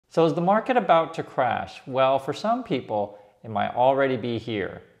So is the market about to crash? Well, for some people, it might already be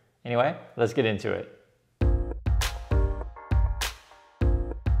here. Anyway, let's get into it.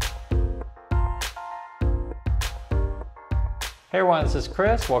 Hey everyone, this is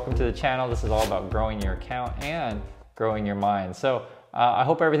Chris. Welcome to the channel. This is all about growing your account and growing your mind. So I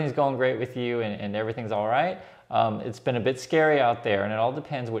hope everything's going great with you and everything's all right. It's been a bit scary out there, and it all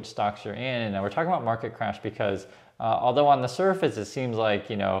depends which stocks you're in. And we're talking about market crash because although on the surface it seems like,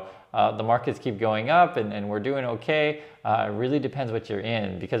 the markets keep going up and we're doing okay, it really depends what you're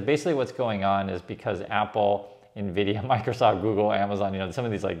in, because basically what's going on is because Apple, Nvidia, Microsoft, Google, Amazon, some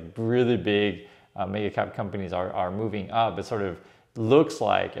of these like really big mega cap companies are moving up. It sort of looks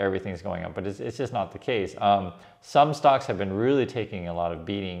like everything's going up, but it's just not the case. Some stocks have been really taking a lot of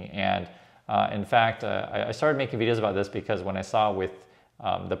beating, and in fact, I started making videos about this because when I saw with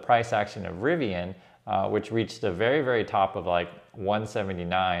the price action of Rivian, which reached the very, very top of like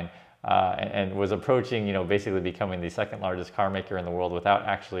 179 and was approaching, basically becoming the second largest car maker in the world without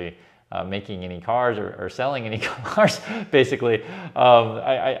actually making any cars or selling any cars, basically.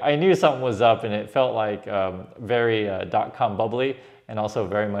 I knew something was up, and it felt like very .com bubbly, and also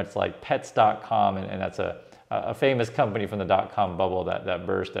very much like pets.com, and that's a famous company from the .com bubble that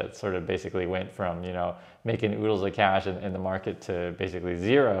burst, that sort of basically went from making oodles of cash in the market to basically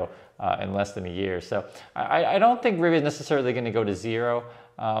zero in less than a year. So I don't think Rivian is necessarily going to go to zero,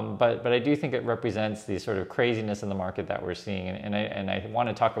 but I do think it represents the sort of craziness in the market that we're seeing, and I want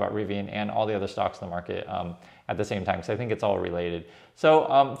to talk about Rivian and all the other stocks in the market at the same time, because I think it's all related.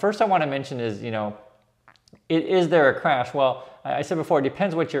 So first I want to mention is, is there a crash? Well, I said before, it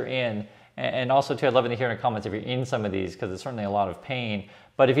depends what you're in. And also too, I'd love to hear in the comments if you're in some of these, because it's certainly a lot of pain.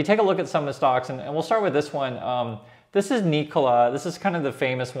 But if you take a look at some of the stocks, and we'll start with this one. This is Nikola. This is kind of the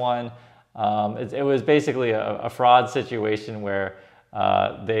famous one. It was basically a fraud situation where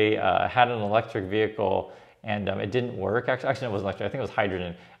they had an electric vehicle and it didn't work. Actually, it wasn't electric. I think it was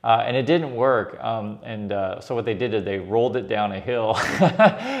hydrogen. And it didn't work. So what they did is they rolled it down a hill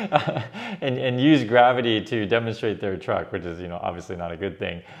and used gravity to demonstrate their truck, which is obviously not a good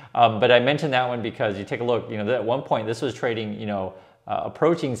thing. But I mentioned that one because you take a look. At one point this was trading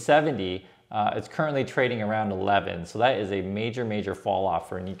approaching 70. It's currently trading around 11. So that is a major fall off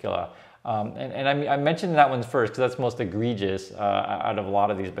for Nikola. And I mentioned that one first because that's most egregious out of a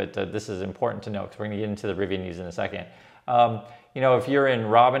lot of these, but this is important to know because we're going to get into the Rivian news in a second. If you're in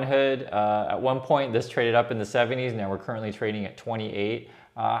Robinhood, at one point this traded up in the 70s. Now we're currently trading at 28.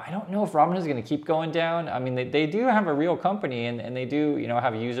 I don't know if Robinhood is going to keep going down. I mean, they do have a real company and they do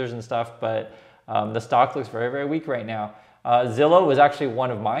have users and stuff, but the stock looks very weak right now. Zillow was actually one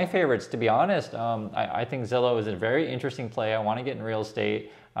of my favorites, to be honest. I think Zillow is a very interesting play. I want to get in real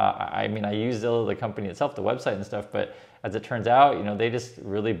estate. I use Zillow, the company itself, the website and stuff, but as it turns out, they just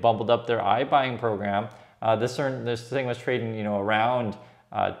really bumbled up their iBuying program. This thing was trading, around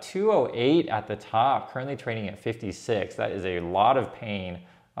 208 at the top, currently trading at 56. That is a lot of pain.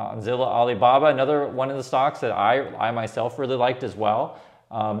 Zillow, Alibaba, another one of the stocks that I myself really liked as well.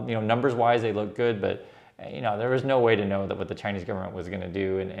 Numbers wise, they look good, but there was no way to know that what the Chinese government was going to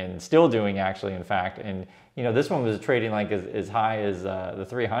do, and still doing actually, in fact. And this one was trading like as high as the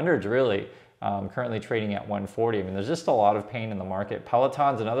 300s, really. Currently trading at 140. There's just a lot of pain in the market.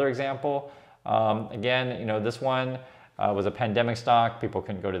 Peloton's another example. Again, this one was a pandemic stock. People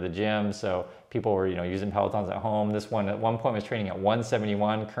couldn't go to the gym, so people were using Pelotons at home. This one at one point was trading at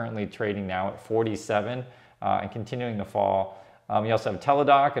 171, currently trading now at 47 and continuing to fall. You also have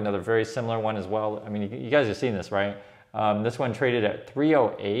Teladoc, another very similar one as well. You guys have seen this, right? This one traded at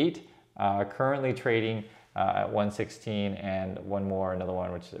 308, currently trading at 116, and another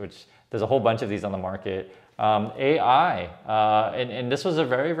one, which there's a whole bunch of these on the market. AI, and this was a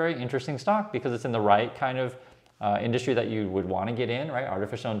very interesting stock because it's in the right kind of industry that you would want to get in, right?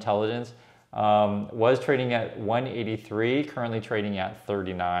 Artificial intelligence. Was trading at 183, currently trading at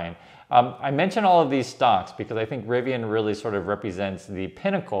 39. I mention all of these stocks because I think Rivian really sort of represents the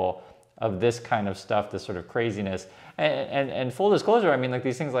pinnacle of this kind of stuff, this sort of craziness. And full disclosure, like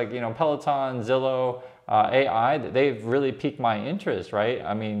these things like, Peloton, Zillow, AI, they've really piqued my interest, right?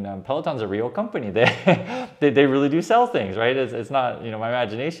 Peloton's a real company. They really do sell things, right? It's not, my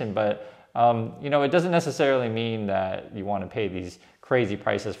imagination, but, it doesn't necessarily mean that you want to pay these crazy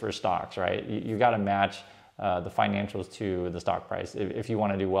prices for stocks, right? You got to match the financials to the stock price if you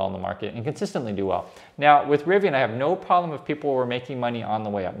want to do well in the market and consistently do well. Now with Rivian, I have no problem if people were making money on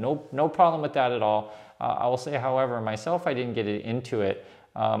the way up. No problem with that at all. I will say, however, myself, I didn't get into it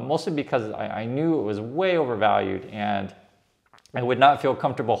mostly because I knew it was way overvalued, and I would not feel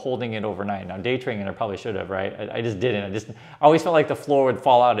comfortable holding it overnight. Now, day trading, I probably should have, right? I just didn't. I always felt like the floor would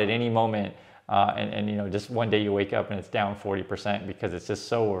fall out at any moment. And you know, just one day you wake up and it's down 40% because it's just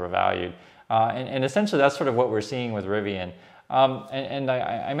so overvalued. And essentially that's sort of what we're seeing with Rivian. And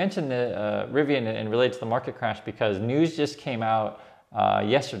I mentioned the Rivian and relate to the market crash because news just came out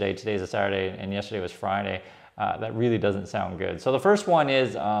yesterday. Today's a Saturday and yesterday was Friday. That really doesn't sound good. So the first one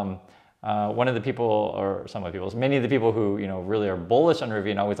is one of the people, or some of the people, many of the people who really are bullish on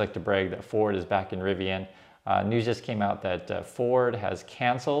Rivian always like to brag that Ford is back in Rivian. News just came out that Ford has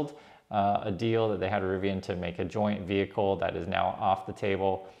canceled a deal that they had with Rivian to make a joint vehicle that is now off the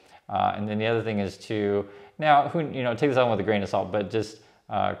table. And then the other thing is to now, take this on with a grain of salt, but just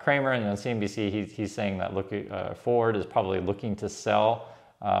Kramer and CNBC, he's saying that Ford is probably looking to sell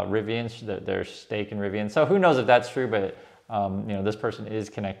Rivian, their stake in Rivian. So who knows if that's true, but this person is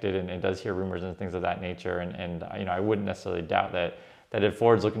connected and does hear rumors and things of that nature. And I wouldn't necessarily doubt that if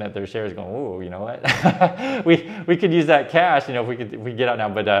Ford's looking at their shares going, oh, you know what, we could use that cash, if we get out now.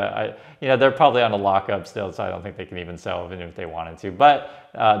 But they're probably on a lockup still, so I don't think they can even sell even if they wanted to. But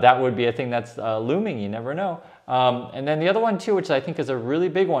that would be a thing that's looming. You never know. And then the other one too, which I think is a really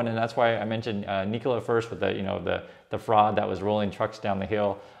big one, and that's why I mentioned Nikola first with the fraud that was rolling trucks down the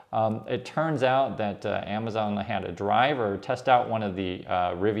hill. It turns out that Amazon had a driver test out one of the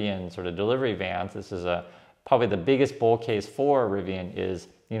Rivian sort of delivery vans. This is probably the biggest bull case for Rivian is,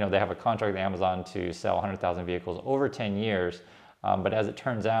 they have a contract with Amazon to sell 100,000 vehicles over 10 years. But as it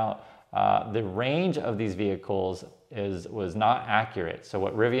turns out, the range of these vehicles was not accurate. So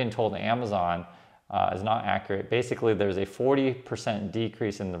what Rivian told Amazon is not accurate. Basically, there's a 40%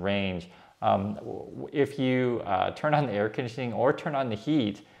 decrease in the range. If you turn on the air conditioning or turn on the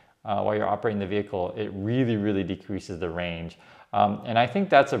heat while you're operating the vehicle, it really, really decreases the range. And I think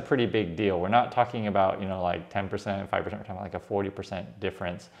that's a pretty big deal. We're not talking about, like 10%, 5%, we're talking about like a 40%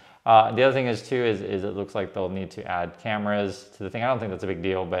 difference. The other thing is too, is it looks like they'll need to add cameras to the thing. I don't think that's a big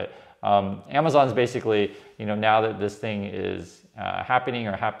deal, but Amazon's basically, now that this thing is happened,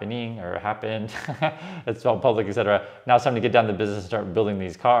 it's all public, etc. Now it's time to get down to business and start building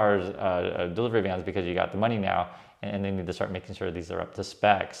these cars, delivery vans, because you got the money now, and they need to start making sure these are up to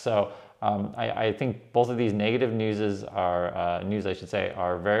spec. So I think both of these negative news, I should say,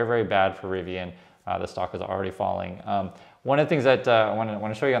 are very, very bad for Rivian. The stock is already falling. One of the things that I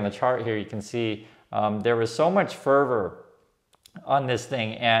want to show you on the chart here, you can see there was so much fervor on this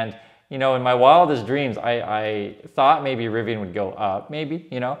thing, and in my wildest dreams, I thought maybe Rivian would go up, maybe,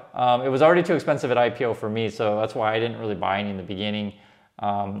 it was already too expensive at IPO for me, so that's why I didn't really buy any in the beginning,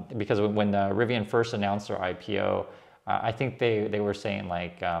 because when Rivian first announced their IPO, I think they were saying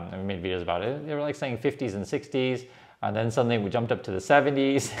like, I made videos about it, they were like saying 50s and 60s, and then suddenly we jumped up to the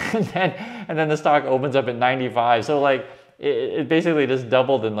 70s, and then the stock opens up at 95, so like, it basically just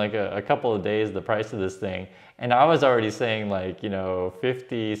doubled in like a couple of days, the price of this thing. And I was already saying like,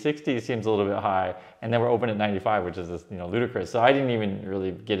 50, 60 seems a little bit high. And then we're open at 95, which is just, ludicrous. So I didn't even really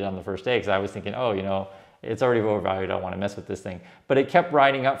get it on the first day because I was thinking, oh, it's already overvalued. I don't want to mess with this thing. But it kept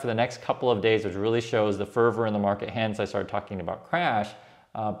riding up for the next couple of days, which really shows the fervor in the market. Hence, I started talking about crash.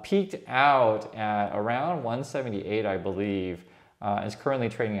 Peaked out at around 178, I believe. Is currently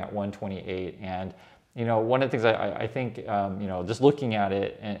trading at 128. And one of the things I think, just looking at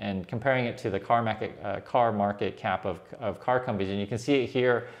it and comparing it to the car market cap of car companies, and you can see it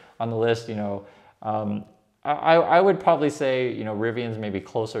here on the list, I would probably say, Rivian's maybe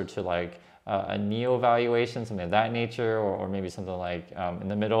closer to like a Neo valuation, something of that nature, or maybe something like in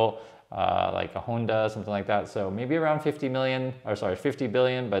the middle, like a Honda, something like that. So maybe around 50 billion,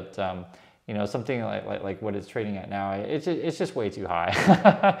 but something like what it's trading at now, it's just way too high.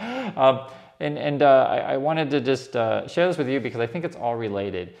 And I wanted to just share this with you because I think it's all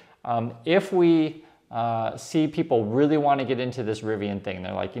related. If we see people really want to get into this Rivian thing,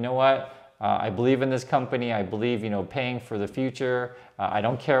 they're like, you know what? I believe in this company. I believe, paying for the future. I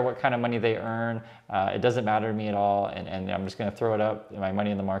don't care what kind of money they earn. It doesn't matter to me at all. And I'm just going to throw it up, my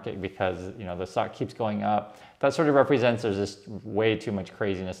money in the market because, the stock keeps going up. That sort of represents there's just way too much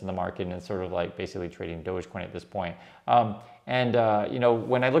craziness in the market, and it's sort of like basically trading Dogecoin at this point.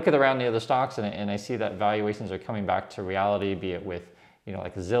 When I look around the other stocks and I see that valuations are coming back to reality, be it with,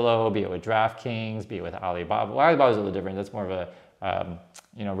 like Zillow, be it with DraftKings, be it with Alibaba. Well, Alibaba's a little different. That's more of a,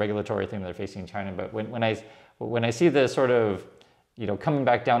 regulatory thing that they're facing in China. But when I see the sort of, coming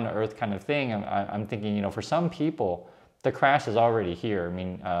back down to earth kind of thing, I'm thinking, for some people, the crash is already here. I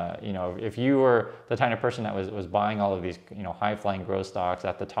mean, if you were the kind of person that was buying all of these, high-flying growth stocks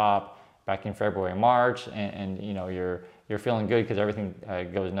at the top back in February, March, and you're feeling good because everything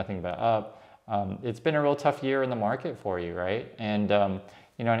goes nothing but up, it's been a real tough year in the market for you, right? And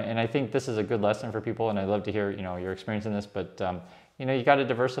you know, and I think this is a good lesson for people, and I'd love to hear, you know, your experience in this, but you know, you got to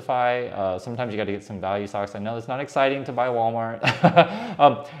diversify. Sometimes you got to get some value stocks. I know it's not exciting to buy Walmart.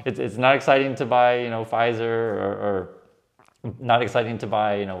 It's not exciting to buy, you know, Pfizer, or not exciting to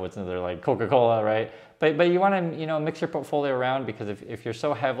buy, you know, what's another, like Coca-Cola, right? But you want to, you know, mix your portfolio around, because if you're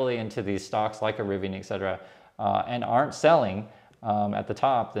so heavily into these stocks like a Rivian, et cetera, and aren't selling at the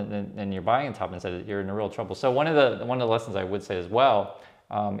top, then you're buying at the top instead, you're in real trouble. So one of the lessons I would say as well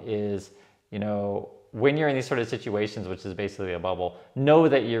is, you know, when you're in these sort of situations, which is basically a bubble, know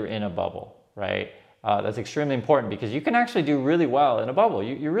that you're in a bubble, right? That's extremely important, because you can actually do really well in a bubble.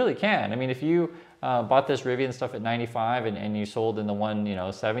 You really can. I mean, if you bought this Rivian stuff at 95 and you sold in the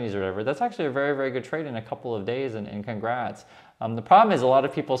 70s or whatever, that's actually a very, very good trade in a couple of days, and congrats. The problem is a lot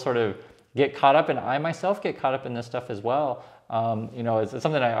of people sort of get caught up, and I myself get caught up in this stuff as well. You know, it's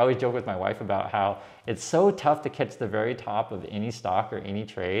something I always joke with my wife about, how it's so tough to catch the very top of any stock or any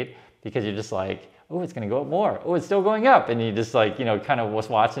trade, because you're just like, oh, it's going to go up more. Oh, it's still going up. And you just, like, you know, kind of was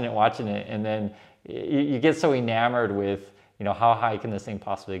watching it. And then you get so enamored with, you know, how high can this thing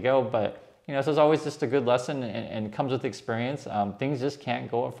possibly go? But, you know, so it's always just a good lesson, and comes with experience. Things just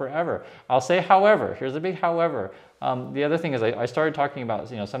can't go up forever. I'll say, however, here's a big however. The other thing is, I started talking about,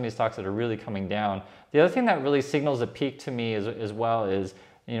 you know, some of these stocks that are really coming down. The other thing that really signals a peak to me as well is,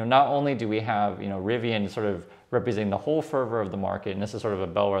 you know, not only do we have, you know, Rivian sort of representing the whole fervor of the market, and this is sort of a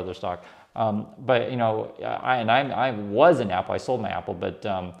bellwether stock, but, you know, I was in Apple. I sold my Apple, but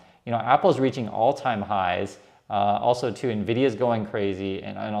you know, Apple's reaching all-time highs. Also, too, Nvidia's going crazy,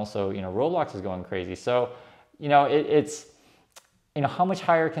 and also, you know, Roblox is going crazy. So, you know, it's you know, how much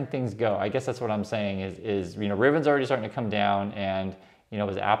higher can things go? I guess that's what I'm saying is you know, Rivian's already starting to come down, and you know,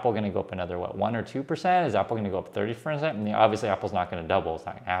 is Apple going to go up another, what, 1 or 2%? Is Apple going to go up 30%? I mean, obviously Apple's not going to double. It's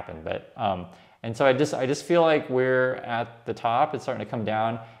not going to happen. But and so I just feel like we're at the top. It's starting to come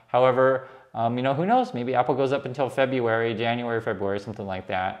down. However, you know, who knows? Maybe Apple goes up until January, February, something like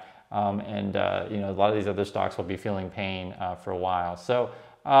that. You know, a lot of these other stocks will be feeling pain for a while. So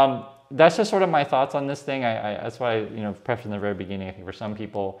that's just sort of my thoughts on this thing. That's why you know, prefaced in the very beginning, I think for some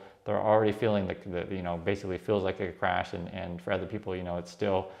people, they're already feeling the you know, basically feels like a crash, and for other people, you know, it's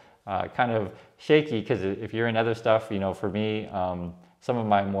still kind of shaky, because if you're in other stuff, you know, for me, some of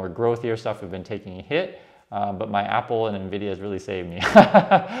my more growthier stuff have been taking a hit. But my Apple and Nvidia has really saved me.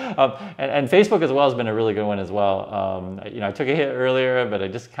 And Facebook as well has been a really good one as well. You know, I took a hit earlier, but I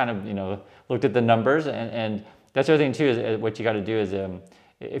just kind of, you know, looked at the numbers, and that's the other thing too, is what you got to do is,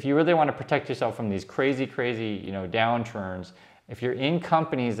 if you really want to protect yourself from these crazy, you know, downturns, if you're in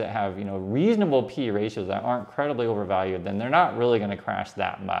companies that have, you know, reasonable PE ratios that aren't incredibly overvalued, then they're not really going to crash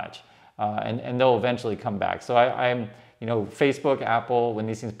that much, and they'll eventually come back. So I'm you know, Facebook, Apple, when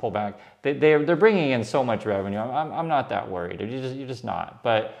these things pull back, they're bringing in so much revenue. I'm not that worried. You're just not.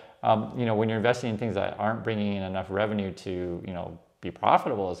 But you know, when you're investing in things that aren't bringing in enough revenue to, you know, be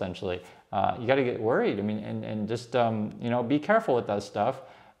profitable, essentially, you got to get worried. I mean, and just you know, be careful with that stuff.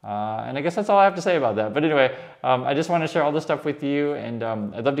 And I guess that's all I have to say about that. But anyway, I just want to share all this stuff with you, and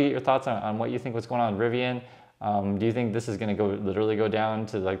I'd love to get your thoughts on what you think, what's going on with Rivian. Do you think this is going to literally go down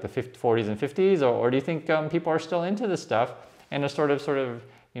to like the 40s and 50s, or do you think people are still into this stuff and are sort of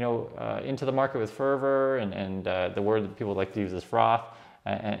you know, into the market with fervor, and the word that people like to use is froth,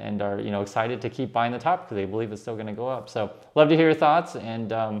 and are, you know, excited to keep buying the top because they believe it's still going to go up? So love to hear your thoughts,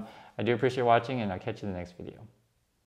 and I do appreciate watching, and I'll catch you in the next video.